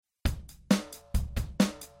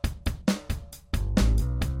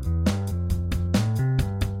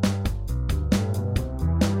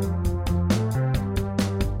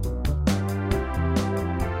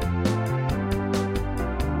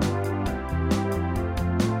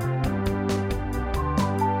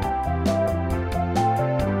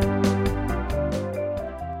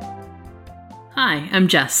Hi, I'm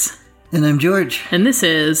Jess. And I'm George. And this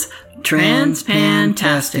is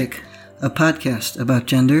Transpantastic, a podcast about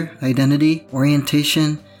gender, identity,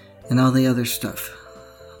 orientation, and all the other stuff.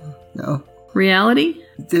 No? Reality?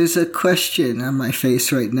 There's a question on my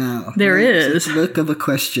face right now. There is. It's a look of a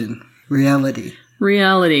question. Reality.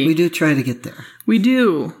 Reality. We do try to get there. We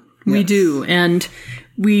do. Yes. We do. And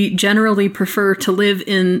we generally prefer to live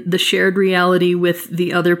in the shared reality with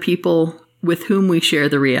the other people with whom we share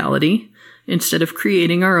the reality, instead of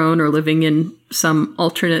creating our own or living in some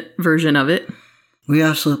alternate version of it. We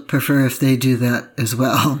also prefer if they do that as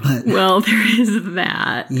well, but... Well, there is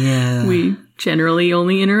that. Yeah. We generally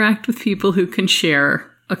only interact with people who can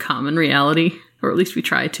share a common reality, or at least we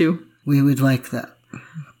try to. We would like that.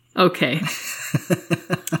 Okay.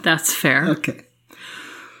 That's fair. Okay.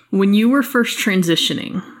 When you were first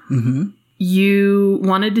transitioning, you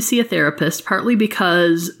wanted to see a therapist, partly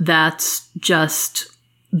because that's just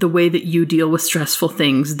the way that you deal with stressful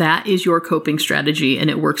things. That is your coping strategy, and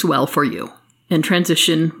it works well for you. And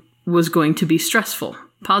transition was going to be stressful.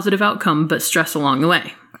 Positive outcome, but stress along the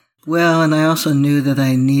way. Well, and I also knew that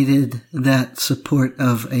I needed that support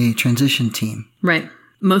of a transition team. Right.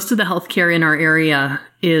 Most of the healthcare in our area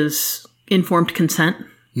is informed consent.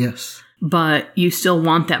 Yes. But you still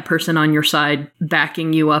want that person on your side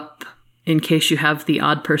backing you up in case you have the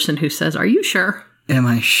odd person who says, "Are you sure?" Am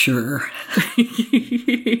I sure?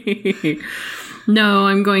 No,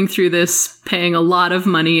 I'm going through this, paying a lot of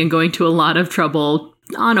money and going to a lot of trouble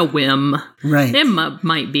on a whim. Right. It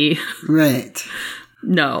might be. Right.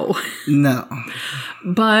 No. No.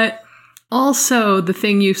 But also the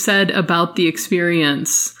thing you said about the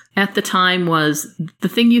experience at the time was,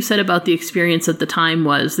 that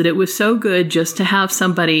it was so good just to have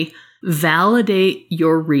somebody validate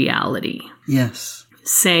your reality. Yes.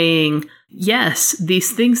 Saying, yes,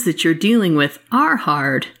 these things that you're dealing with are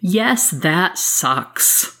hard. Yes, that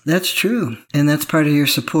sucks. That's true. And that's part of your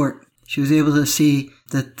support. She was able to see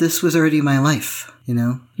that this was already my life, you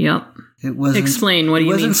know? Yep. It wasn't. Explain, what do you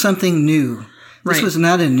mean? It wasn't something new. This Right. was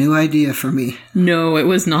not a new idea for me. No, it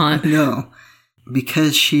was not. No.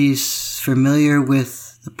 Because she's familiar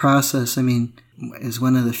with the process, I mean, is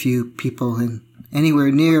one of the few people in anywhere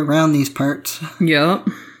near around these parts. Yep.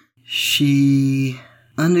 She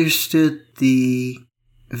understood the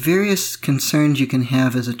various concerns you can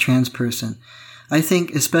have as a trans person. I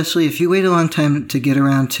think especially if you wait a long time to get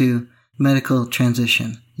around to medical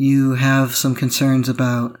transition, you have some concerns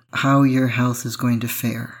about how your health is going to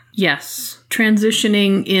fare. Yes.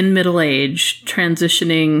 Transitioning in middle age,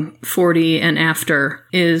 transitioning 40 and after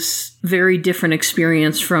is very different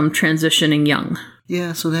experience from transitioning young.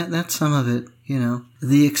 Yeah, so that's some of it, you know.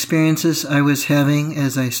 The experiences I was having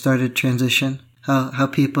as I started transition, how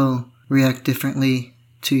people react differently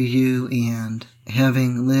to you, and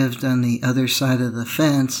having lived on the other side of the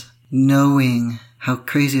fence, knowing how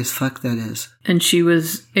crazy as fuck that is. And she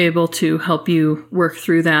was able to help you work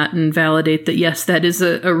through that and validate that, yes, that is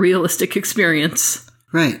a realistic experience.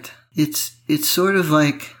 Right. It's sort of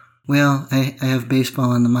like, well, I have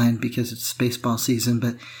baseball on the mind because it's baseball season,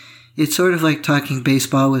 but it's sort of like talking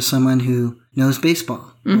baseball with someone who knows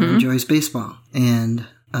baseball or enjoys baseball. And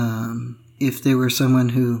if there were someone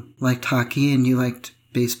who liked hockey and you liked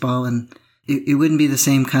baseball, and it wouldn't be the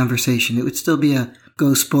same conversation. It would still be a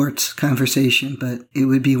go sports conversation, but it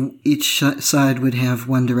would be each side would have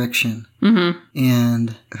one direction.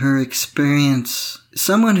 And her experience,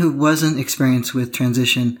 someone who wasn't experienced with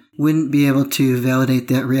transition wouldn't be able to validate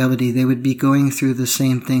that reality. They would be going through the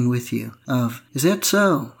same thing with you of, is that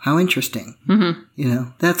so? How interesting. You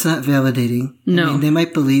know, that's not validating. No. I mean, they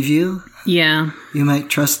might believe you. Yeah. You might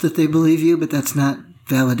trust that they believe you, but that's not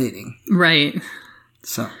validating. Right.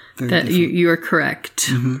 So, very that different. you are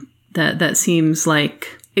correct. That seems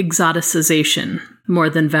like exoticization more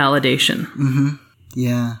than validation.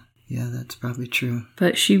 Yeah, that's probably true.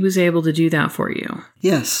 But she was able to do that for you.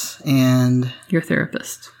 Yes, and your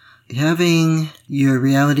therapist. Having your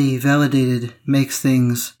reality validated makes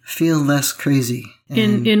things feel less crazy.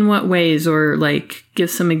 In what ways? Or like give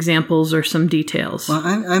some examples or some details? Well,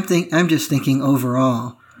 I'm just thinking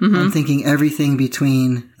overall. I'm thinking everything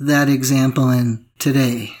between that example and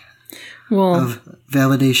today. Of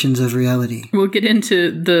validations of reality. We'll get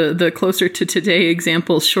into the closer to today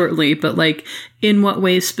examples shortly, but like, in what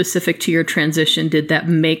ways specific to your transition did that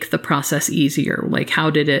make the process easier? Like,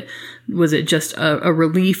 was it just a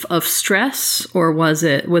relief of stress, or was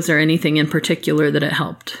there anything in particular that it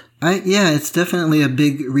helped? It's definitely a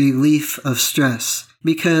big relief of stress,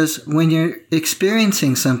 because when you're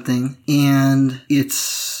experiencing something and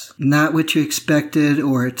it's not what you expected,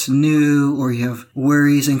 or it's new, or you have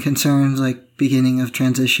worries and concerns, like beginning of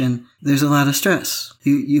transition, there's a lot of stress.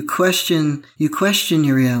 You question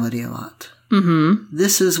your reality a lot. Mm-hmm.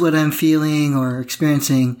 This is what I'm feeling or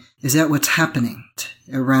experiencing. Is that what's happening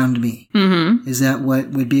around me? Mm-hmm. Is that what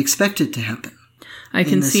would be expected to happen? I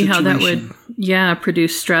can see how that would,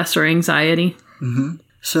 produce stress or anxiety. Mm-hmm.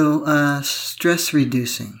 So, stress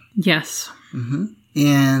reducing. Yes. Mm-hmm.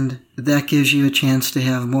 And that gives you a chance to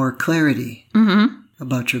have more clarity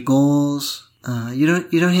about your goals. You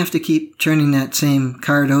don't have to keep turning that same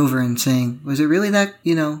card over and saying, was it really that,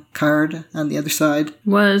 card on the other side?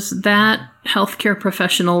 Was that healthcare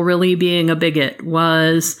professional really being a bigot?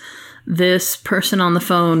 Was this person on the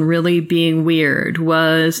phone really being weird?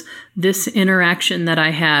 Was this interaction that I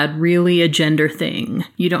had really a gender thing?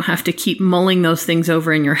 You don't have to keep mulling those things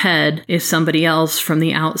over in your head if somebody else from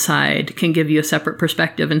the outside can give you a separate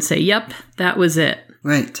perspective and say, yep, that was it.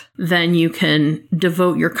 Right. Then you can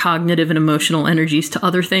devote your cognitive and emotional energies to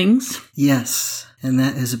other things. Yes. And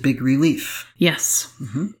that is a big relief. Yes.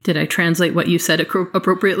 Mm-hmm. Did I translate what you said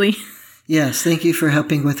appropriately? Yes. Thank you for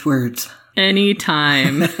helping with words.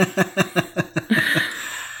 Anytime.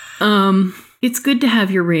 It's good to have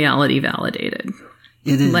your reality validated.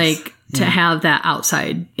 It is. To have that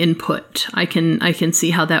outside input. I can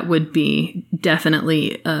see how that would be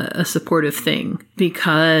definitely a supportive thing,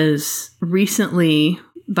 because recently,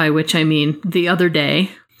 by which I mean the other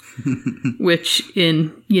day, which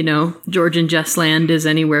in, George and Jess land is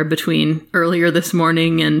anywhere between earlier this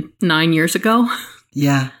morning and 9 years ago.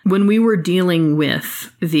 Yeah. When we were dealing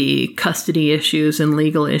with the custody issues and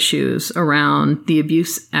legal issues around the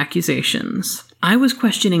abuse accusations, I was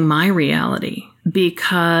questioning my reality,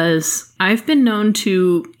 because I've been known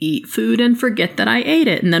to eat food and forget that I ate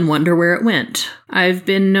it and then wonder where it went. I've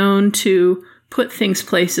been known to put things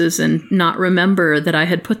places and not remember that I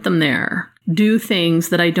had put them there. Do things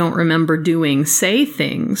that I don't remember doing. Say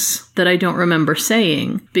things that I don't remember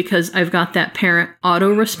saying, because I've got that parent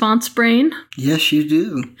auto-response brain. Yes, you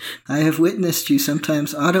do. I have witnessed you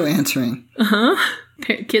sometimes auto-answering. Uh-huh.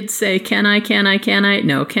 Kids say, can I?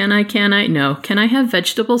 No. Can I? No. Can I have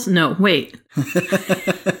vegetables? No. Wait.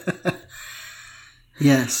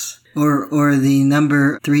 Yes. Or the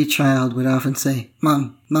number 3 child would often say,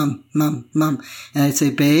 Mom, Mom, Mom, Mom. And I'd say,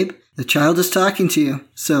 babe, the child is talking to you.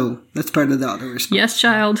 So that's part of the auto response. Yes,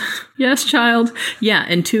 child. Yes, child. Yeah,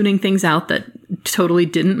 and tuning things out that totally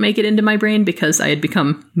didn't make it into my brain because I had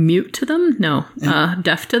become mute to them. No,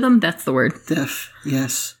 deaf to them. That's the word. Deaf,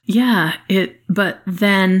 yes. Yeah, but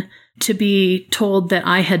then to be told that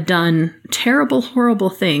I had done terrible, horrible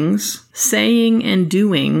things, saying and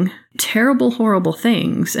doing terrible, horrible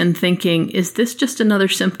things, and thinking, is this just another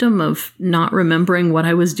symptom of not remembering what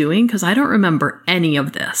I was doing? Because I don't remember any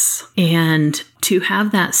of this. And to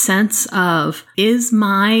have that sense of, is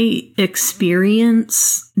my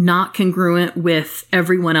experience not congruent with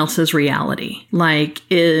everyone else's reality?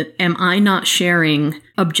 Am I not sharing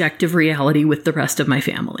objective reality with the rest of my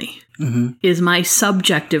family? Mm-hmm. Is my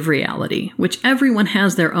subjective reality, which everyone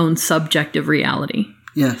has their own subjective reality.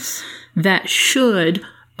 Yes. That should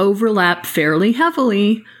overlap fairly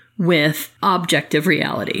heavily with objective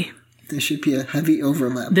reality. There should be a heavy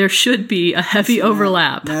overlap. There should be a heavy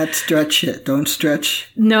overlap. Not stretch it. Don't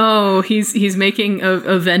stretch. No, he's making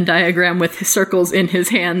a Venn diagram with circles in his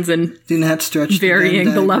hands and do not stretch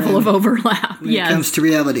varying the level of overlap. When it comes to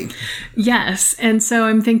reality. Yes. And so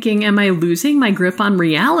I'm thinking, am I losing my grip on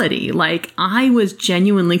reality? I was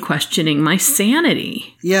genuinely questioning my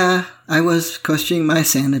sanity. Yeah, I was questioning my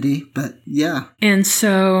sanity, but yeah. And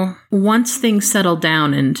so once things settled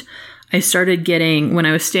down and I started getting, when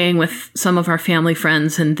I was staying with some of our family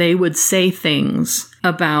friends, and they would say things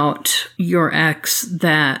about your ex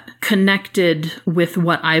that connected with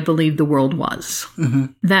what I believed the world was. Mm-hmm.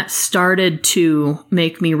 That started to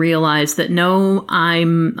make me realize that no,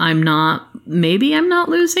 I'm not, maybe I'm not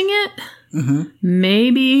losing it. Mm-hmm.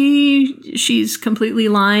 Maybe she's completely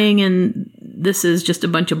lying and this is just a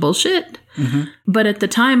bunch of bullshit. Mm-hmm. But at the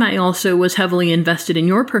time, I also was heavily invested in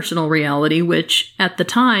your personal reality, which at the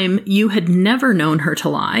time, you had never known her to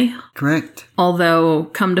lie. Correct. Although,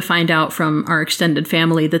 come to find out from our extended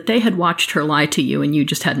family that they had watched her lie to you and you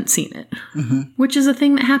just hadn't seen it. Mm-hmm. Which is a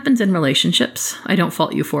thing that happens in relationships. I don't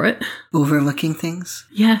fault you for it. Overlooking things?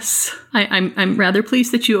 Yes. I'm rather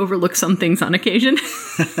pleased that you overlook some things on occasion.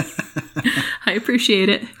 I appreciate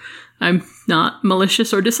it. I'm not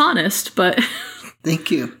malicious or dishonest, but... Thank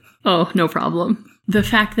you. Oh, no problem. The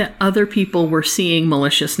fact that other people were seeing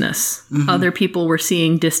maliciousness, mm-hmm. other people were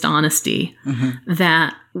seeing dishonesty, mm-hmm.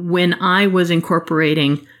 that when I was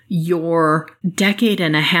incorporating your decade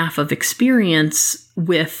and a half of experience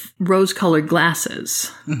with rose-colored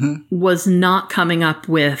glasses was not coming up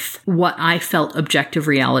with what I felt objective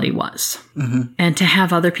reality was. And to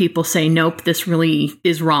have other people say, nope, this really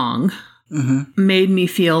is wrong, made me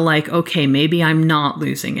feel like, okay, maybe I'm not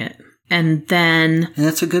losing it. And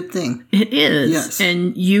that's a good thing. It is. Yes.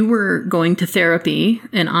 And you were going to therapy,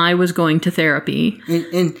 and I was going to therapy.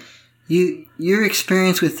 And your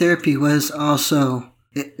experience with therapy was also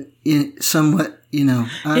somewhat,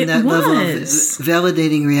 on that level of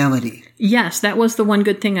validating reality. Yes, that was the one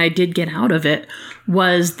good thing I did get out of it,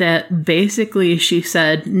 was that basically she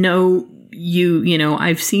said, no,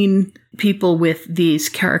 I've seen people with these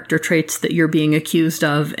character traits that you're being accused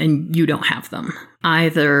of, and you don't have them.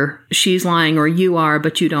 Either she's lying or you are,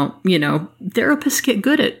 but you don't, therapists get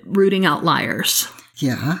good at rooting out liars.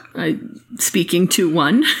 Yeah. Speaking to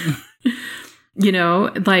one.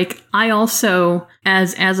 I also,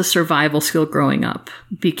 as a survival skill growing up,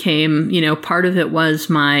 became, part of it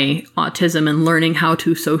was my autism and learning how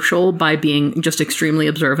to social by being just extremely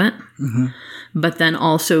observant. But then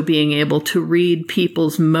also being able to read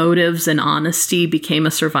people's motives and honesty became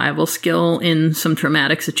a survival skill in some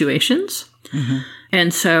traumatic situations.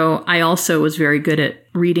 And so I also was very good at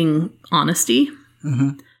reading honesty,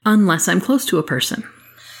 unless I'm close to a person.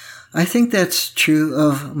 I think that's true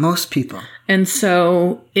of most people. And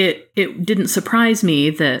so it didn't surprise me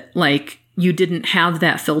that, you didn't have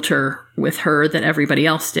that filter with her that everybody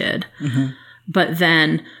else did. But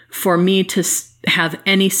then for me to have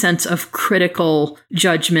any sense of critical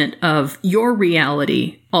judgment of your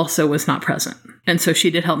reality also was not present. And so she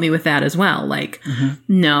did help me with that as well.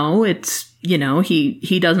 No, it's,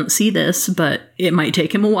 he doesn't see this, but it might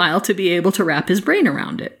take him a while to be able to wrap his brain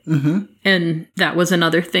around it. And that was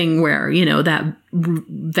another thing where, that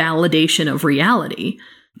validation of reality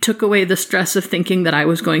took away the stress of thinking that I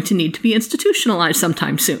was going to need to be institutionalized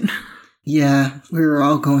sometime soon. Yeah, we were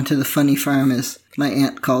all going to the funny farm, as my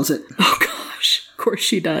aunt calls it. Oh, gosh. Of course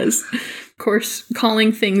she does. Of course,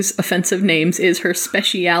 calling things offensive names is her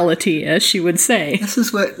speciality, as she would say. This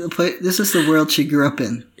is the world she grew up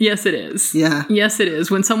in. Yes, it is. Yeah. Yes, it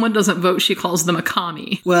is. When someone doesn't vote, she calls them a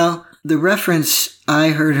commie. Well, the reference I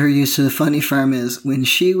heard her use to the funny farm is when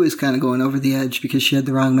she was kind of going over the edge because she had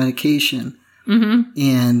the wrong medication.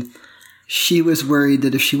 And she was worried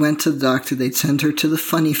that if she went to the doctor, they'd send her to the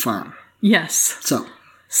funny farm. Yes.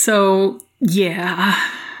 So, yeah.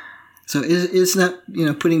 So it's not,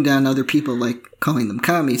 putting down other people like calling them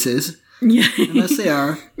commies is. Yeah. Unless they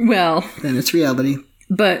are. Well. Then it's reality.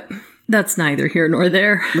 But that's neither here nor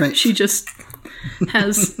there. Right. She just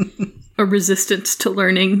has a resistance to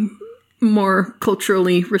learning more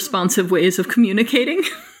culturally responsive ways of communicating.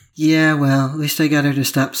 Yeah, well, at least I got her to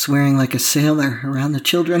stop swearing like a sailor around the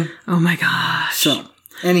children. Oh my gosh. So,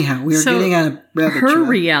 anyhow, we are getting on a rabbit trail. Her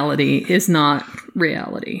reality is not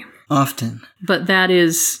reality. Often. But that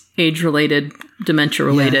is age-related,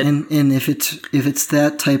 dementia-related. Yeah, and if it's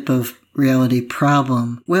that type of reality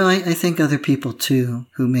problem, well, I think other people, too,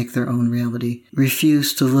 who make their own reality,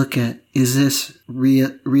 refuse to look at, is this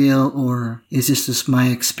real or is this just my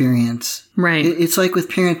experience? Right. It's like with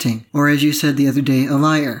parenting, or as you said the other day, a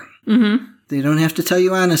liar. They don't have to tell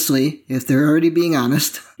you honestly if they're already being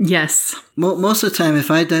honest. Yes. Most of the time, if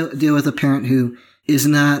I deal with a parent who is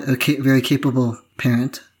not a very capable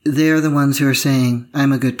parent, they're the ones who are saying,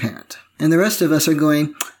 I'm a good parent. And the rest of us are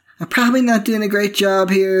going, I'm probably not doing a great job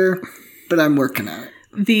here, but I'm working on it.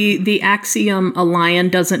 The axiom, a lion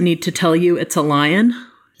doesn't need to tell you it's a lion.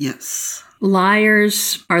 Yes.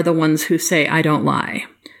 Liars are the ones who say, I don't lie.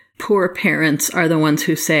 Poor parents are the ones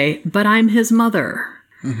who say, but I'm his mother.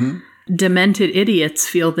 Demented idiots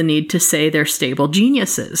feel the need to say they're stable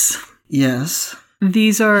geniuses. Yes.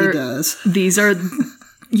 He does. These are,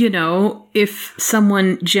 if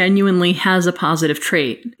someone genuinely has a positive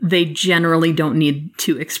trait, they generally don't need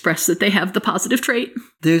to express that they have the positive trait.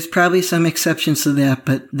 There's probably some exceptions to that,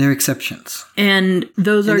 but they're exceptions. And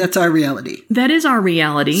that's our reality. That is our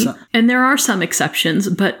reality. And there are some exceptions,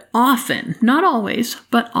 but often, not always,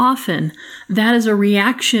 but often, that is a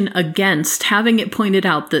reaction against having it pointed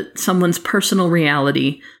out that someone's personal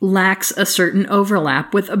reality lacks a certain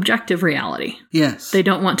overlap with objective reality. Yes. They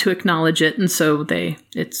don't want to acknowledge it, and so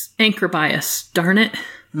it's anchor bias. Darn it.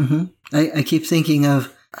 I keep thinking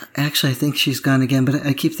of, actually I think she's gone again, but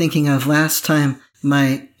I keep thinking of last time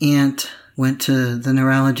my aunt went to the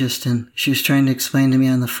neurologist and she was trying to explain to me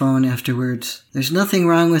on the phone afterwards, there's nothing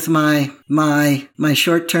wrong with my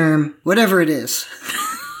short-term, whatever it is.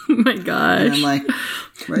 Oh my gosh. And I'm like,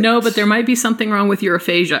 right. No, but there might be something wrong with your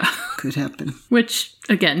aphasia. Could happen. Which,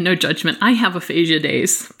 again, no judgment. I have aphasia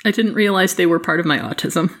days. I didn't realize they were part of my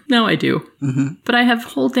autism. Now I do. Mm-hmm. But I have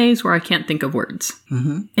whole days where I can't think of words.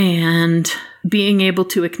 Mm-hmm. And being able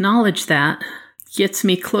to acknowledge that gets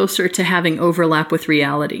me closer to having overlap with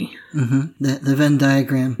reality. Mm-hmm. The Venn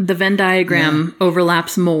diagram. The Venn diagram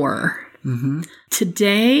overlaps more. Mm-hmm.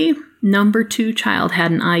 Today, number 2 child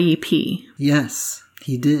had an IEP. Yes,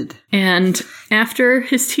 he did. And after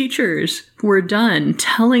his teachers were done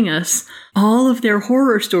telling us all of their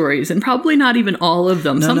horror stories, and probably not even all of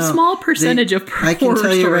them, small percentage of horror stories. I can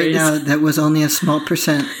tell you right now, that was only a small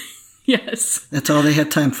percent. Yes. That's all they had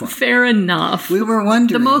time for. Fair enough. We were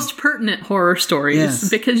wondering. The most pertinent horror stories. Yes.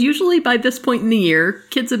 Because usually by this point in the year,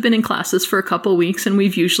 kids have been in classes for a couple weeks and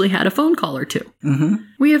we've usually had a phone call or two. Mm-hmm.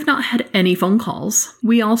 We have not had any phone calls.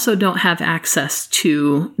 We also don't have access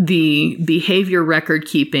to the behavior record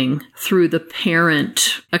keeping through the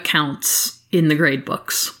parent accounts in the grade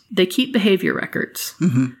books. They keep behavior records.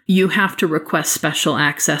 Mm-hmm. You have to request special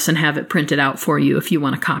access and have it printed out for you if you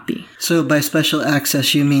want a copy. So by special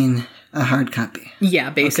access, you mean a hard copy? Yeah,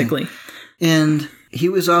 basically. Okay. And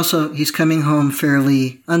he's coming home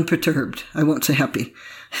fairly unperturbed. I won't say happy.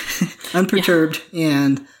 Unperturbed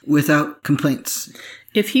and without complaints.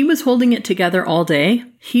 If he was holding it together all day,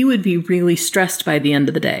 he would be really stressed by the end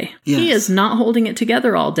of the day. Yes. He is not holding it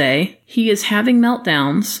together all day. He is having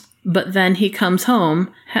meltdowns. But then he comes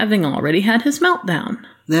home having already had his meltdown.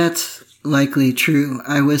 That's likely true.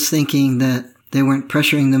 I was thinking that they weren't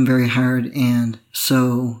pressuring them very hard, and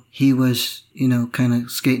so he was, kind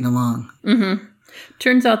of skating along. Mm-hmm.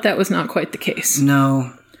 Turns out that was not quite the case.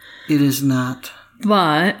 No, it is not.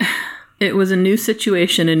 But it was a new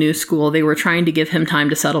situation, a new school. They were trying to give him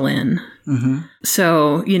time to settle in. Mm-hmm.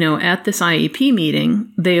 So, at this IEP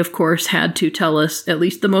meeting, they, of course, had to tell us at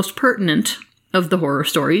least the most pertinent of the horror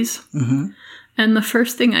stories. Mm-hmm. And the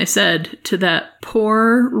first thing I said to that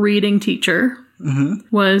poor reading teacher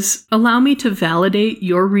was, allow me to validate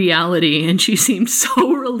your reality. And she seemed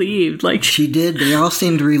so relieved. Like she did. They all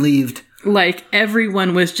seemed relieved. Like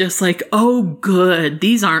everyone was just like, oh, good.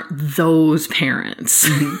 These aren't those parents.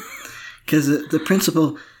 Because the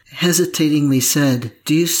principal hesitatingly said,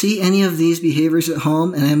 do you see any of these behaviors at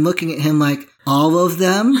home? And I'm looking at him like, all of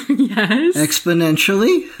them? Yes.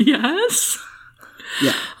 Exponentially? Yes.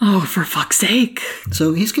 Yeah. Oh, for fuck's sake.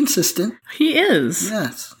 So he's consistent. He is.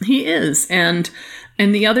 Yes. He is. And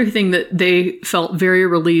the other thing that they felt very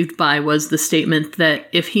relieved by was the statement that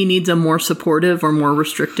if he needs a more supportive or more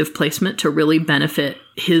restrictive placement to really benefit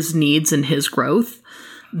his needs and his growth,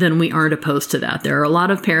 then we aren't opposed to that. There are a lot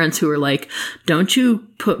of parents who are like, don't you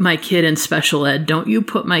put my kid in special ed? Don't you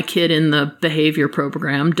put my kid in the behavior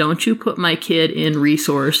program? Don't you put my kid in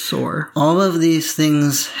resource or... All of these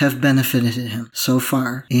things have benefited him so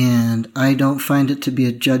far, and I don't find it to be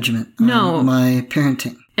a judgment on my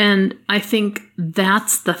parenting. And I think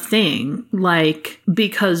that's the thing,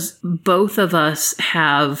 because both of us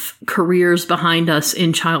have careers behind us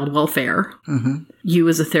in child welfare. Mm-hmm. You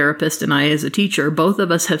as a therapist and I as a teacher, both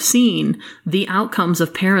of us have seen the outcomes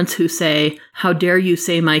of parents who say, how dare you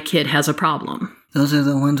say my kid has a problem? Those are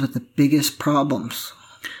the ones with the biggest problems.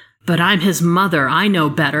 But I'm his mother. I know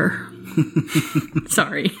better.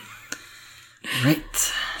 Sorry.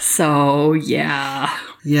 Right. So, yeah.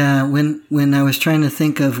 Yeah, when I was trying to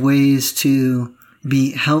think of ways to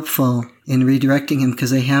be helpful in redirecting him,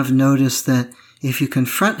 because I have noticed that if you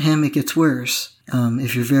confront him, it gets worse.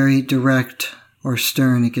 If you're very direct or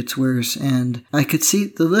stern, it gets worse. And I could see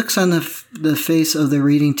the looks on the face of the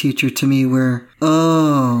reading teacher to me were,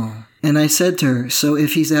 oh. And I said to her, so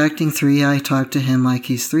if he's acting 3, I talk to him like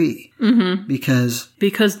he's 3. Mm-hmm.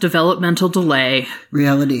 Because developmental delay.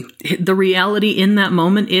 Reality. The reality in that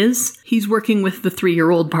moment is he's working with the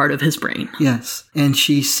 3-year-old part of his brain. Yes. And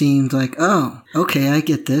she seemed like, oh, okay, I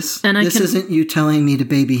get this. And this isn't you telling me to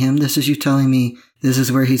baby him. This is you telling me this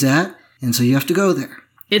is where he's at. And so you have to go there.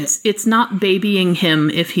 It's not babying him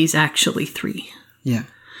if he's actually 3. Yeah.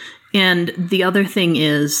 And the other thing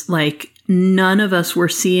is, none of us were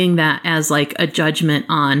seeing that as, a judgment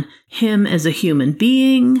on him as a human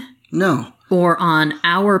being. No. Or on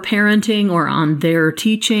our parenting, or on their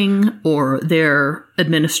teaching, or their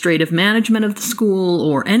administrative management of the school,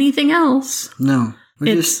 or anything else. No.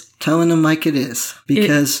 We're just telling him like it is.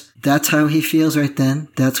 Because that's how he feels right then.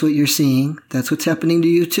 That's what you're seeing. That's what's happening to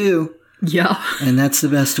you, too. Yeah. And that's the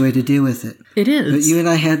best way to deal with it. It is. But you and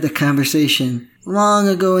I had the conversation long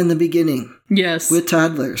ago in the beginning. Yes. With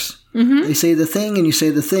toddlers. Mm-hmm. They say the thing and you say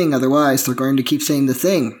the thing. Otherwise, they're going to keep saying the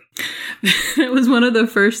thing. It was one of the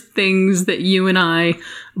first things that you and I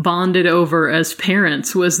bonded over as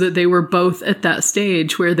parents, was that they were both at that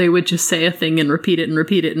stage where they would just say a thing and repeat it and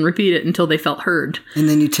repeat it and repeat it until they felt heard. And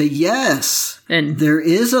then you'd say, yes, and there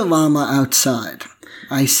is a llama outside.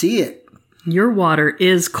 I see it. Your water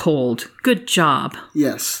is cold. Good job.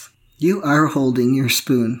 Yes, you are holding your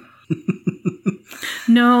spoon.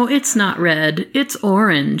 No, it's not red. It's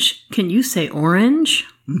orange. Can you say orange?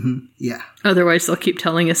 Mm-hmm. Yeah. Otherwise, they'll keep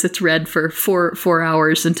telling us it's red for four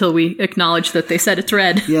hours until we acknowledge that they said it's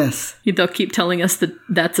red. Yes. They'll keep telling us that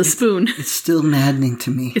that's a spoon. It's still maddening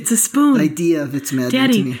to me. It's a spoon. The idea of it's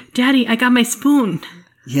maddening to me. Daddy, I got my spoon.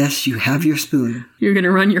 Yes, you have your spoon. You're going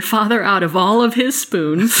to run your father out of all of his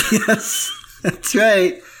spoons. Yes, that's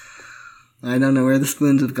right. I don't know where the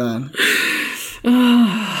spoons have gone.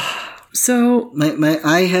 So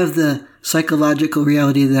I have the psychological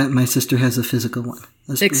reality that my sister has a physical one.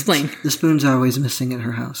 Explain. The spoons are always missing at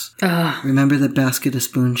her house. Remember that basket of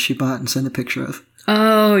spoons she bought and sent a picture of?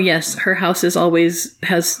 Oh, yes. Her house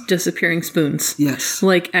has disappearing spoons. Yes.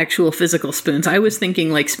 Like actual physical spoons. I was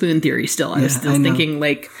thinking like spoon theory still. I was still thinking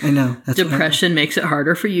like I know. That's depression makes it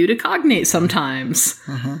harder for you to cognate sometimes.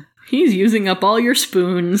 Uh-huh. He's using up all your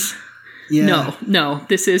spoons. Yeah. No.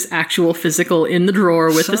 This is actual physical in the drawer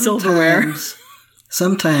with the silverware.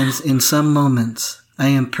 Sometimes, in some moments, I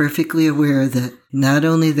am perfectly aware that not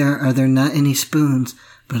only are there not any spoons,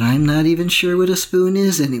 but I'm not even sure what a spoon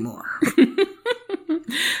is anymore.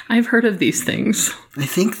 I've heard of these things. I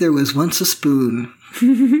think there was once a spoon.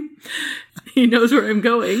 He knows where I'm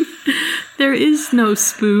going. There is no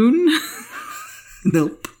spoon.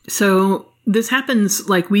 Nope. So this happens,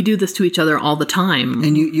 like we do this to each other all the time.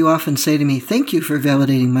 And you often say to me, thank you for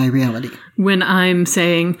validating my reality. When I'm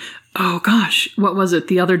saying, oh gosh, what was it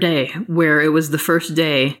the other day where it was the first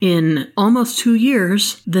day in almost 2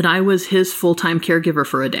 years that I was his full-time caregiver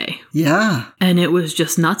for a day. Yeah. And it was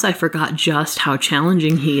just nuts. I forgot just how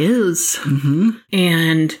challenging he is. Mm-hmm.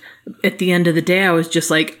 And at the end of the day, I was just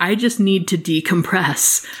like, I just need to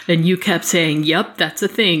decompress. And you kept saying, yep, that's a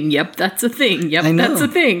thing. Yep, that's a thing. Yep, that's a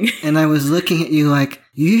thing. And I was looking at you like,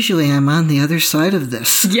 usually I'm on the other side of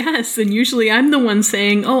this. Yes, and usually I'm the one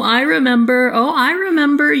saying, oh, I remember.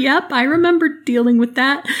 Yep, I remember dealing with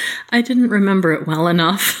that. I didn't remember it well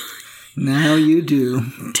enough. Now you do.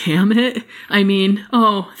 Damn it. I mean,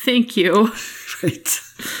 oh, thank you. Right.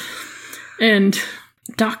 And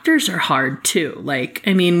doctors are hard too. Like,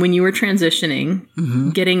 I mean, when you were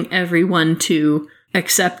transitioning, getting everyone to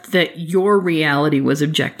accept that your reality was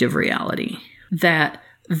objective reality, that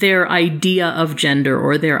their idea of gender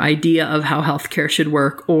or their idea of how healthcare should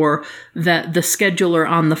work, or that the scheduler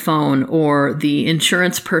on the phone or the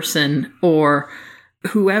insurance person or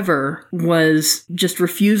whoever was just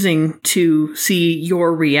refusing to see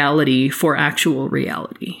your reality for actual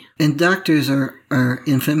reality. And doctors are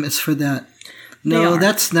infamous for that. No,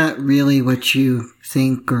 that's not really what you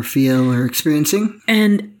think or feel or experiencing.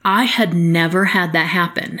 And I had never had that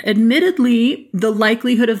happen. Admittedly, the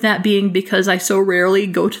likelihood of that being because I so rarely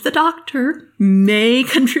go to the doctor may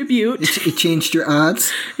contribute. It changed your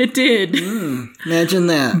odds? It did. Imagine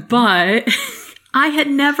that. But I had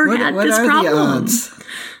never had this problem. What are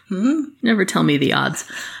the odds? Never tell me the odds.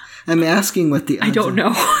 I'm asking what the odds I don't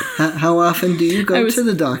know. How often do you go to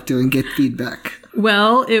the doctor and get feedback?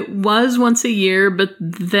 Well, it was once a year, but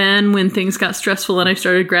then when things got stressful and I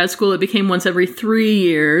started grad school, it became once every 3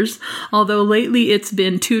 years. Although lately it's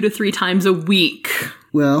been 2 to 3 times a week.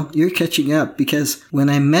 Well, you're catching up because when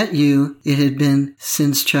I met you, it had been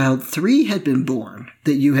since child 3 had been born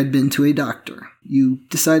that you had been to a doctor. You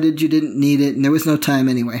decided you didn't need it and there was no time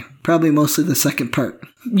anyway. Probably mostly the second part.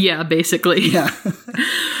 Yeah, basically. Yeah.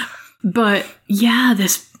 But yeah,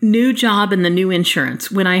 this new job and the new insurance.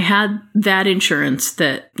 When I had that insurance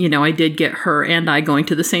that, I did get her and I going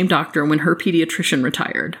to the same doctor when her pediatrician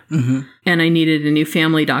retired. Mm-hmm. And I needed a new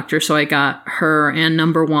family doctor. So I got her and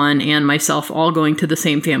number one and myself all going to the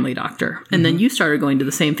same family doctor. And then you started going to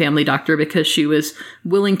the same family doctor because she was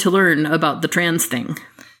willing to learn about the trans thing.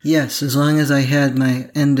 Yes, as long as I had my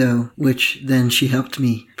endo, which then she helped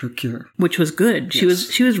me procure. Which was good. Yes.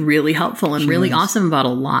 She was really helpful and really awesome about a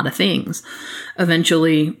lot of things.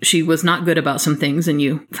 Eventually, she was not good about some things, and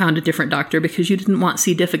you found a different doctor because you didn't want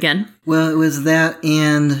C. diff again. Well, it was that,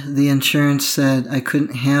 and the insurance said I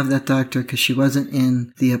couldn't have that doctor because she wasn't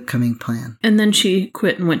in the upcoming plan. And then she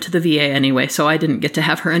quit and went to the VA anyway, so I didn't get to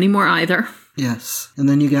have her anymore either. Yes. And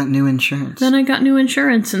then you got new insurance. Then I got new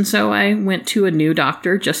insurance, and so I went to a new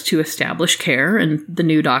doctor just to establish care, and the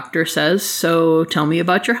new doctor says, so tell me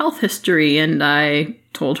about your health history, and I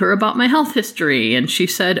told her about my health history, and she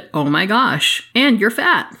said, "Oh my gosh, and you're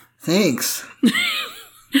fat." Thanks.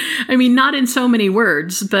 I mean, not in so many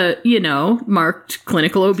words, but, marked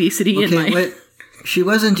clinical obesity in my... Wait. She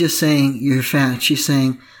wasn't just saying you're fat. She's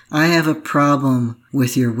saying, I have a problem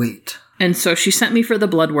with your weight. And so she sent me for the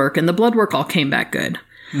blood work, and the blood work all came back good.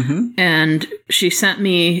 Mm-hmm. And she sent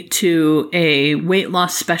me to a weight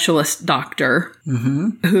loss specialist doctor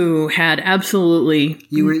who had absolutely...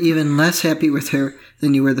 You were even less happy with her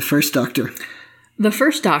than you were the first doctor. The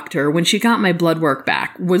first doctor, when she got my blood work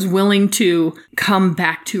back, was willing to come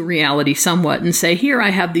back to reality somewhat and say, here,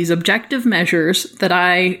 I have these objective measures that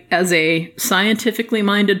I, as a scientifically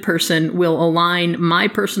minded person, will align my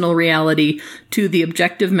personal reality to the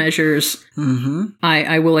objective measures. Mm-hmm.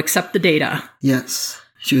 I will accept the data. Yes.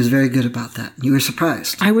 She was very good about that. You were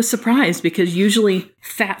surprised. I was surprised because usually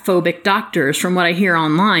fat-phobic doctors, from what I hear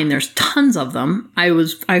online, there's tons of them.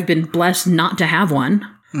 I've been blessed not to have one.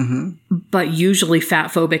 Mm-hmm. But usually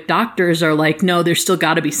fat-phobic doctors are like, no, there's still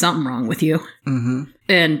got to be something wrong with you. Mm-hmm.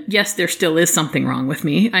 And yes, there still is something wrong with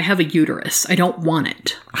me. I have a uterus. I don't want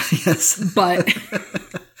it. Yes. But...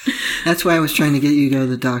 That's why I was trying to get you to go to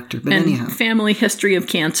the doctor. But anyhow. Family history of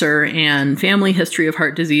cancer and family history of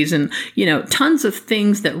heart disease and, tons of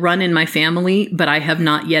things that run in my family, but I have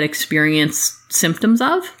not yet experienced symptoms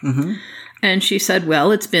of. Mm-hmm. And she said,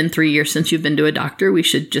 well, it's been 3 years since you've been to a doctor. We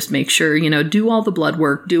should just make sure, do all the blood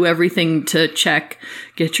work, do everything to check,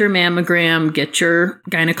 get your mammogram, get your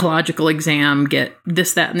gynecological exam, get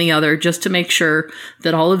this, that, and the other, just to make sure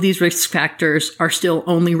that all of these risk factors are still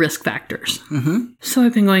only risk factors. Mm-hmm. So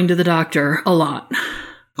I've been going to the doctor a lot.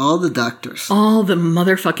 All the doctors. All the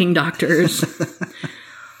motherfucking doctors.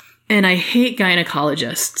 And I hate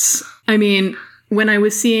gynecologists. I mean... When I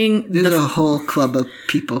was seeing... There's a whole club of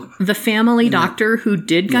people. The family doctor who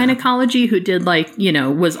did gynecology, who did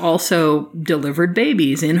was also delivered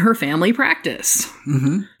babies in her family practice.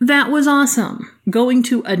 Mm-hmm. That was awesome. Going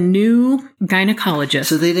to a new gynecologist.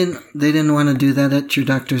 So they didn't want to do that at your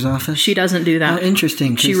doctor's office? She doesn't do that. Oh,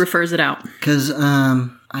 interesting. She refers it out. Because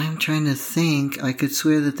I'm trying to think. I could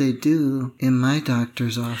swear that they do in my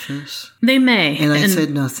doctor's office. They may. And I said,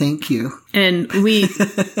 no, thank you. And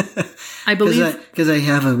I believe... Because I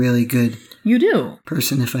have a really good... You do.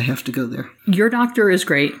 Person if I have to go there. Your doctor is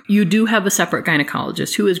great. You do have a separate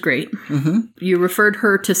gynecologist who is great. Mm-hmm. You referred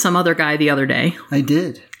her to some other guy the other day. I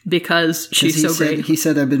did. Because she's so great. He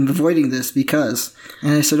said, I've been avoiding this because...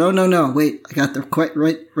 And I said, oh, no, wait. I got the quite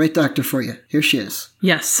right doctor for you. Here she is.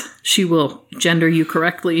 Yes. She will gender you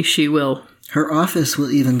correctly. She will... Her office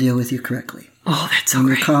will even deal with you correctly. Oh, that's so great.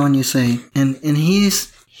 When you call and you say... And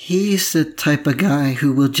he's the type of guy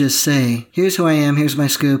who will just say, here's who I am, here's my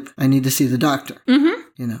scoop, I need to see the doctor.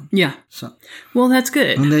 Mm-hmm. Yeah. So. Well, that's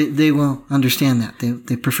good. And they will understand that.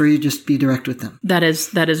 They prefer you just be direct with them. That is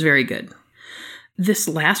very good. This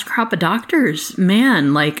last crop of doctors,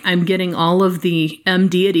 man, I'm getting all of the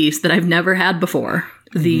deities that I've never had before.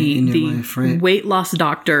 The weight loss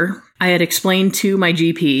doctor. I had explained to my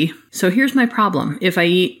GP, so here's my problem. If I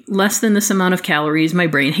eat less than this amount of calories, my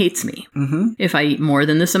brain hates me. Mm-hmm. If I eat more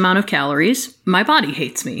than this amount of calories, my body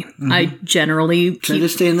hates me. Mm-hmm. I generally try to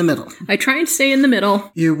stay in the middle. I try and stay in the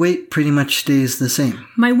middle. Your weight pretty much stays the same.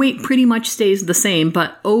 My weight pretty much stays the same,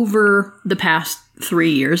 but over the past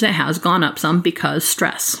 3 years, it has gone up some because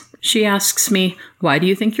stress. She asks me, why do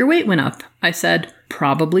you think your weight went up? I said,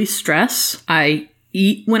 probably stress. I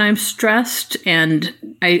eat when I'm stressed, and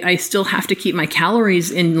I still have to keep my calories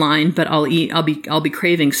in line, but I'll be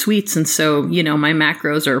craving sweets, and so my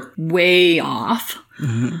macros are way off.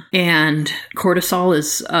 Mm-hmm. And cortisol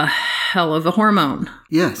is a hell of a hormone.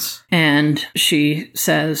 Yes. And she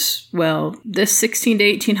says, well, this 16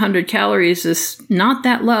 to 1800 calories is not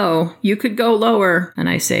that low. You could go lower. And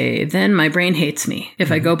I say, then my brain hates me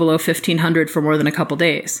if I go below 1500 for more than a couple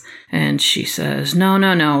days. And she says, no.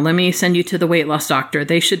 Let me send you to the weight loss doctor.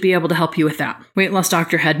 They should be able to help you with that. Weight loss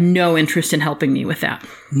doctor had no interest in helping me with that.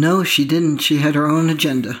 No, she didn't. She had her own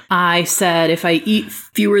agenda. I said, if I eat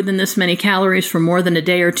fewer than this many calories for more than a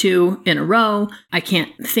day or two in a row, I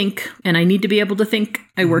can't think, and I need to be able to think.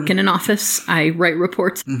 I work in an office. I write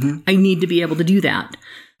reports. Mm-hmm. I need to be able to do that.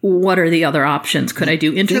 What are the other options? Could I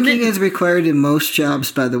do intermittent? Thinking is required in most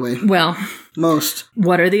jobs, by the way. Well, Most.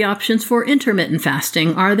 What are the options for intermittent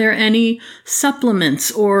fasting? Are there any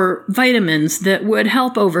supplements or vitamins that would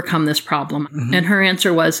help overcome this problem? And her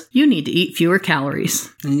answer was, you need to eat fewer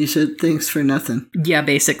calories. And you said, thanks for nothing. Yeah,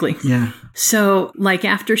 basically. Yeah. So, like,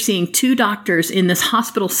 after seeing 2 doctors in this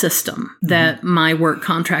hospital system that my work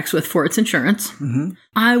contracts with for its insurance,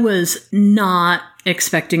 I was not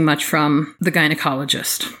expecting much from the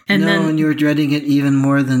gynecologist. And you were dreading it even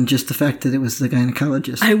more than just the fact that it was the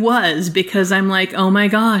gynecologist. I was, because I'm like, oh my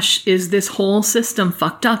gosh, is this whole system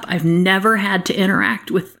fucked up? I've never had to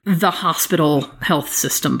interact with the hospital health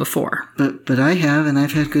system before. But I have, and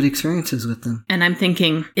I've had good experiences with them. And I'm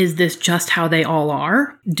thinking, is this just how they all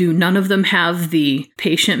are? Do none of them have the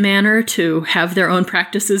patient manner to have their own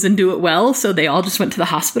practices and do it well, so they all just went to the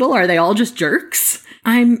hospital? Are they all just jerks?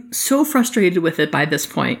 I'm so frustrated with it by this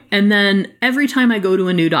point. And then every time I go to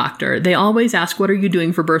a new doctor, they always ask, what are you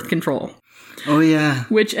doing for birth control? Oh, yeah.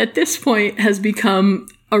 Which at this point has become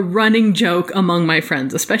a running joke among my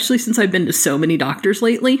friends, especially since I've been to so many doctors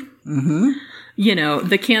lately. You know,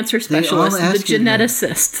 the cancer specialist, the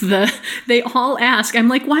geneticist, they all ask. I'm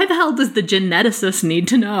like, why the hell does the geneticist need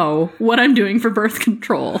to know what I'm doing for birth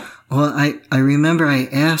control? Well, I remember I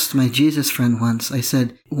asked my Jesus friend once, I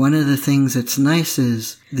said, one of the things that's nice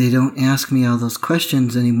is they don't ask me all those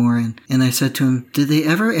questions anymore. And I said to him, did they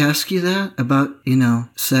ever ask you that about,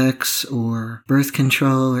 sex or birth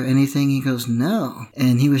control or anything? He goes, no.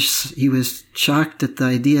 And he was shocked at the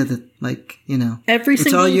idea that,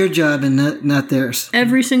 it's all your job and not theirs.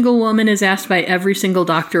 Every single woman is asked by every single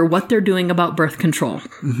doctor what they're doing about birth control.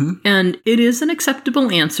 And it is an acceptable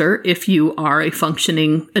answer if you are a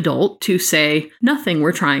functioning adult to say, nothing,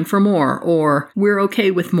 we're trying for more, or we're okay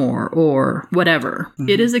with more, or whatever.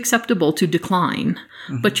 It is acceptable to decline,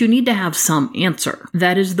 but you need to have some answer.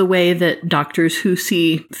 That is the way that doctors who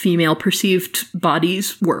see female perceived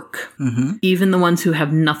bodies work, even the ones who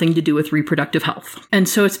have nothing to do with reproductive health. And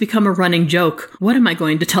so it's become a running joke. What am I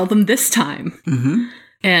going to tell them this time?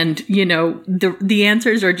 And, the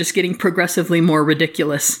answers are just getting progressively more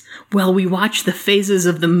ridiculous. Well, we watch the phases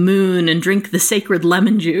of the moon and drink the sacred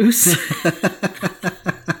lemon juice.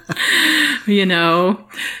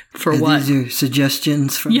 For what? These are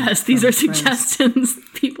suggestions from... Yes, these are suggestions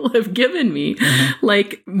people have given me.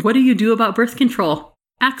 Like, what do you do about birth control?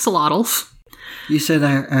 Axolotls. You said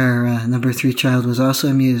our number 3 child was also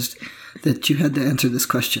amused that you had to answer this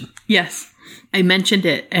question. Yes. I mentioned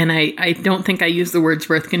it, and I don't think I used the words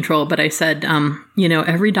birth control, but I said,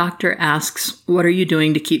 every doctor asks, what are you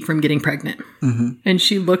doing to keep from getting pregnant? And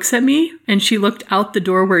she looks at me, and she looked out the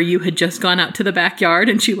door where you had just gone out to the backyard,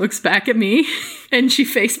 and she looks back at me, and she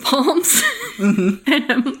face palms. And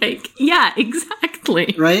I'm like, yeah,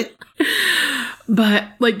 exactly. Right? But,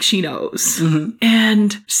 she knows.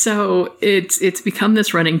 And so it's become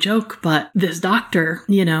this running joke. But this doctor,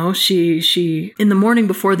 she in the morning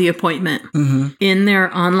before the appointment, in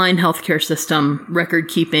their online healthcare system, record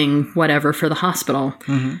keeping, whatever, for the hospital,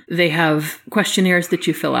 they have questionnaires that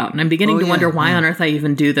you fill out. And I'm beginning to wonder why on earth I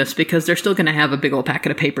even do this, because they're still going to have a big old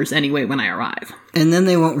packet of papers anyway when I arrive. And then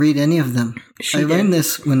they won't read any of them. I learned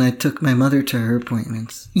this when I took my mother to her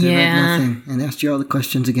appointments. They read nothing and asked you all the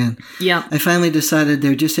questions again. Yeah. I finally decided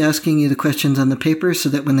they're just asking you the questions on the paper so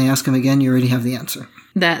that when they ask them again, you already have the answer.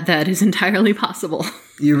 That is entirely possible.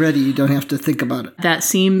 You're ready. You don't have to think about it. That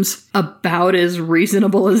seems about as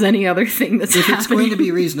reasonable as any other thing that's happening. If it's going to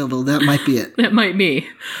be reasonable, that might be it. That might be.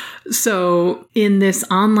 So in this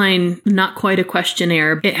online, not quite a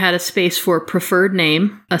questionnaire, it had a space for preferred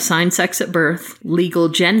name, assigned sex at birth, legal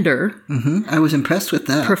gender. I was impressed with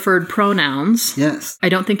that. Preferred pronouns. Yes. I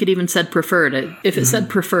don't think it even said preferred. If it said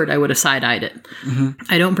preferred, I would have side-eyed it.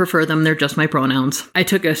 I don't prefer them. They're just my pronouns. I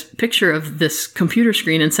took a picture of this computer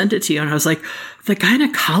screen and sent it to you, and I was like, the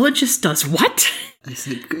gynecologist does what? I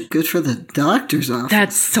said, good for the doctor's office.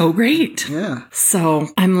 That's so great. Yeah. So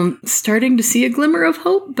I'm starting to see a glimmer of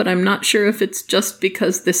hope, but I'm not sure if it's just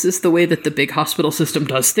because this is the way that the big hospital system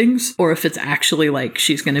does things, or if it's actually like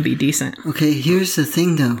she's going to be decent. Okay, here's the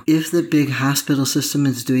thing, though. If the big hospital system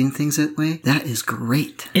is doing things that way, that is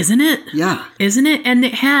great. Isn't it? Yeah. Isn't it? And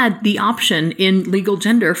it had the option in legal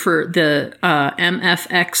gender for the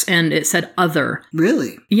MFX, and it said other.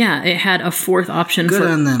 Really? Yeah, it had a 4th option Good for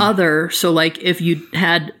on them. other. So like if you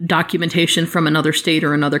had documentation from another state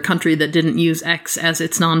or another country that didn't use X as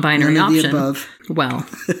its non-binary None of option. the above. Well,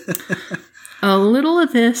 a little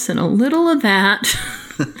of this and a little of that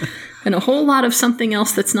and a whole lot of something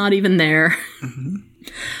else that's not even there.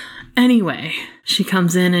 Anyway, she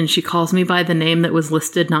comes in and she calls me by the name that was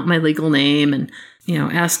listed, not my legal name. And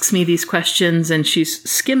asks me these questions, and she's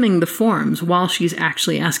skimming the forms while she's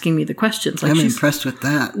actually asking me the questions. I'm she's impressed with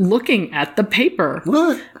that. looking at the paper.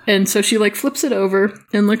 What? And so she flips it over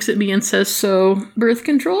and looks at me and says, "So, birth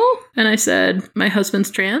control?" And I said, "My husband's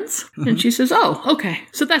trans." And she says, "Oh, okay.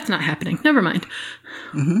 So that's not happening. Never mind."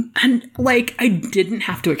 And I didn't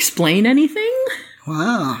have to explain anything.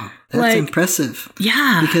 Wow. That's impressive.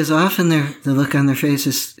 Yeah. Because often the look on their face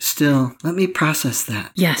is still, let me process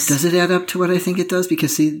that. Yes. Does it add up to what I think it does?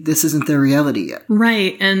 Because, see, this isn't their reality yet.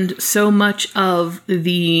 Right. And so much of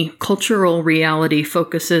the cultural reality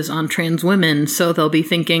focuses on trans women. So they'll be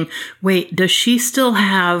thinking, wait, does she still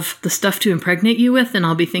have the stuff to impregnate you with? And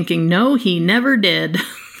I'll be thinking, no, he never did.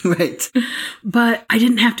 Right. But I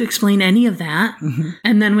didn't have to explain any of that.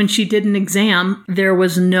 And then when she did an exam, there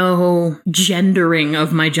was no gendering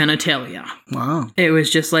of my genitalia. Wow. It was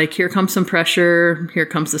just here comes some pressure. Here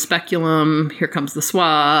comes the speculum. Here comes the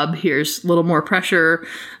swab. Here's a little more pressure.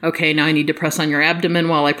 Okay, now I need to press on your abdomen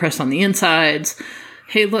while I press on the insides.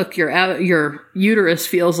 Hey, look, your uterus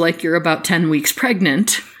feels like you're about 10 weeks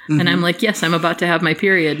pregnant. And I'm like, yes, I'm about to have my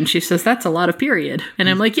period. And she says, that's a lot of period. And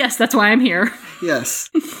I'm like, yes, that's why I'm here. Yes.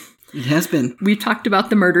 It has been. We talked about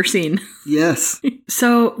the murder scene. Yes.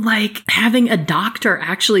 So, having a doctor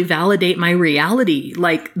actually validate my reality,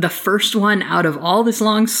 the first one out of all this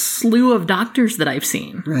long slew of doctors that I've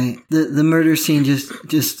seen. Right. The murder scene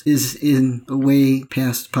just is in a way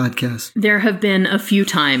past podcast. There have been a few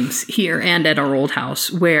times here and at our old house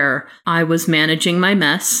where I was managing my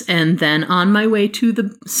mess, and then on my way to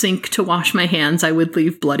the sink to wash my hands, I would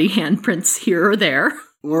leave bloody handprints here or there.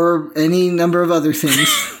 Or any number of other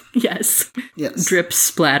things. Yes. Yes.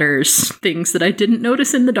 Drips, splatters, things that I didn't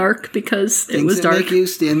notice in the dark because it was dark. Things that make you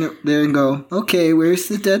stand there and go, okay, where's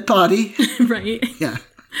the dead body? Right. Yeah.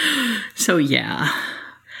 So, yeah.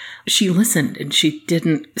 She listened and she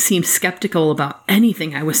didn't seem skeptical about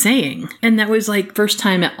anything I was saying. And that was first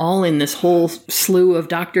time at all in this whole slew of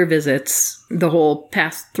doctor visits, the whole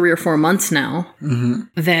past 3 or 4 months now,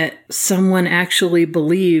 that someone actually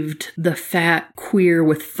believed the fat queer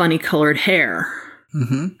with funny colored hair.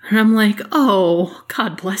 And I'm like, oh,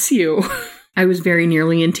 God bless you. I was very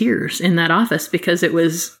nearly in tears in that office because it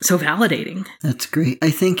was so validating. That's great.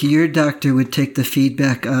 I think your doctor would take the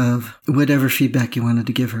feedback of whatever feedback you wanted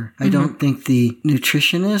to give her. I don't think the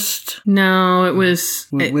nutritionist. No, it was...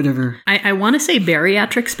 Whatever. I want to say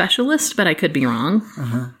bariatric specialist, but I could be wrong.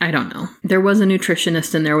 I don't know. There was a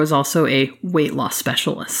nutritionist and there was also a weight loss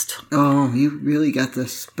specialist. Oh, you really got the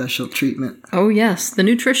special treatment. Oh, yes. The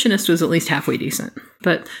nutritionist was at least halfway decent.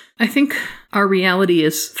 But I think our reality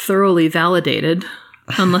is thoroughly validated,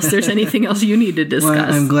 unless there's anything else you need to discuss.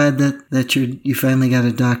 Well, I'm glad that you finally got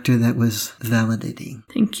a doctor that was validating.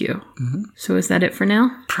 Thank you. So is that it for now?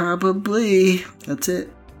 Probably. That's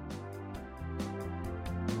it.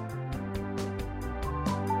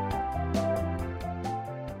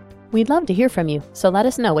 We'd love to hear from you, so let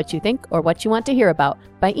us know what you think or what you want to hear about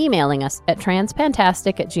by emailing us at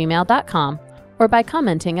transpantastic@gmail.com or by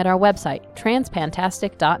commenting at our website,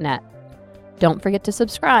 transpantastic.net. Don't forget to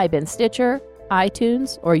subscribe in Stitcher,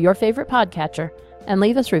 iTunes, or your favorite podcatcher, and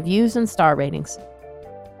leave us reviews and star ratings.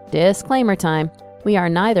 Disclaimer time. We are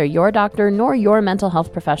neither your doctor nor your mental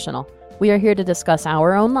health professional. We are here to discuss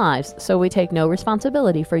our own lives, so we take no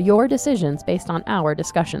responsibility for your decisions based on our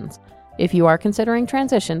discussions. If you are considering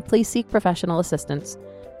transition, please seek professional assistance.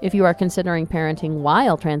 If you are considering parenting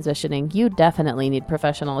while transitioning, you definitely need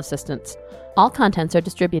professional assistance. All contents are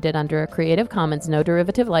distributed under a Creative Commons no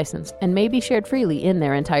derivative license and may be shared freely in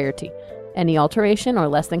their entirety. Any alteration or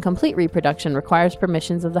less than complete reproduction requires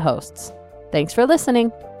permissions of the hosts. Thanks for listening.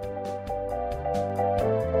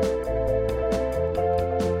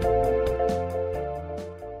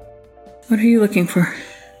 What are you looking for?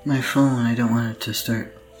 My phone, I don't want it to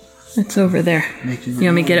start. It's over there. You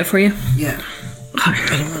want me to get it for you? Yeah. I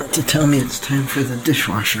don't want it to tell me it's time for the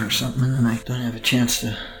dishwasher or something, and I don't have a chance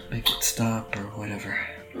to make it stop or whatever.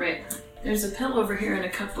 Right. There's a pill over here and a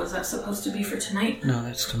cup. Was that supposed to be for tonight? No,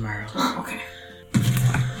 that's tomorrow. Oh, okay.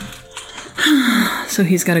 So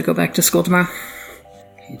he's got to go back to school tomorrow?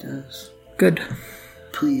 He does. Good.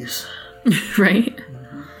 Please. Right?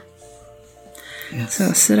 Yes.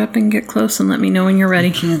 So sit up and get close and let me know when you're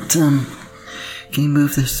ready. Can you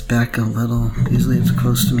move this back a little? Usually it's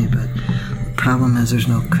close to me, but the problem is there's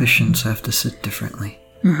no cushion, so I have to sit differently.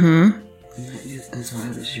 I'm not as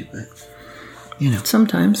loud as you, but,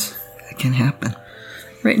 Sometimes. it can happen.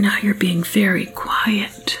 Right now you're being very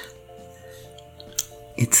quiet.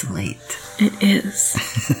 It's late. It is.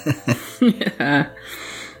 Yeah.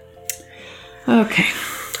 Okay.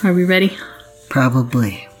 Are we ready?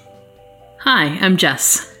 Probably. Hi, I'm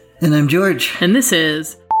Jess. And I'm George. And this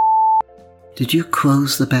is... Did you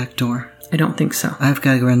close the back door? I don't think so. I've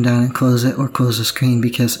got to run down and close it or close the screen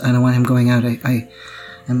because I don't want him going out.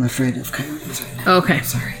 I'm afraid of coyotes right now. Okay.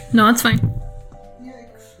 Sorry. No, it's fine.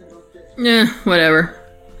 Yeah, whatever.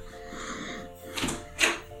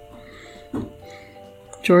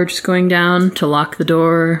 George is going down to lock the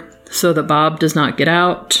door so that Bob does not get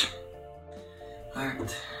out.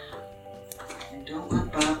 Alright. I don't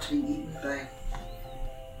want Bob to be eaten by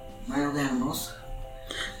wild animals.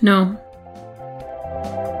 No.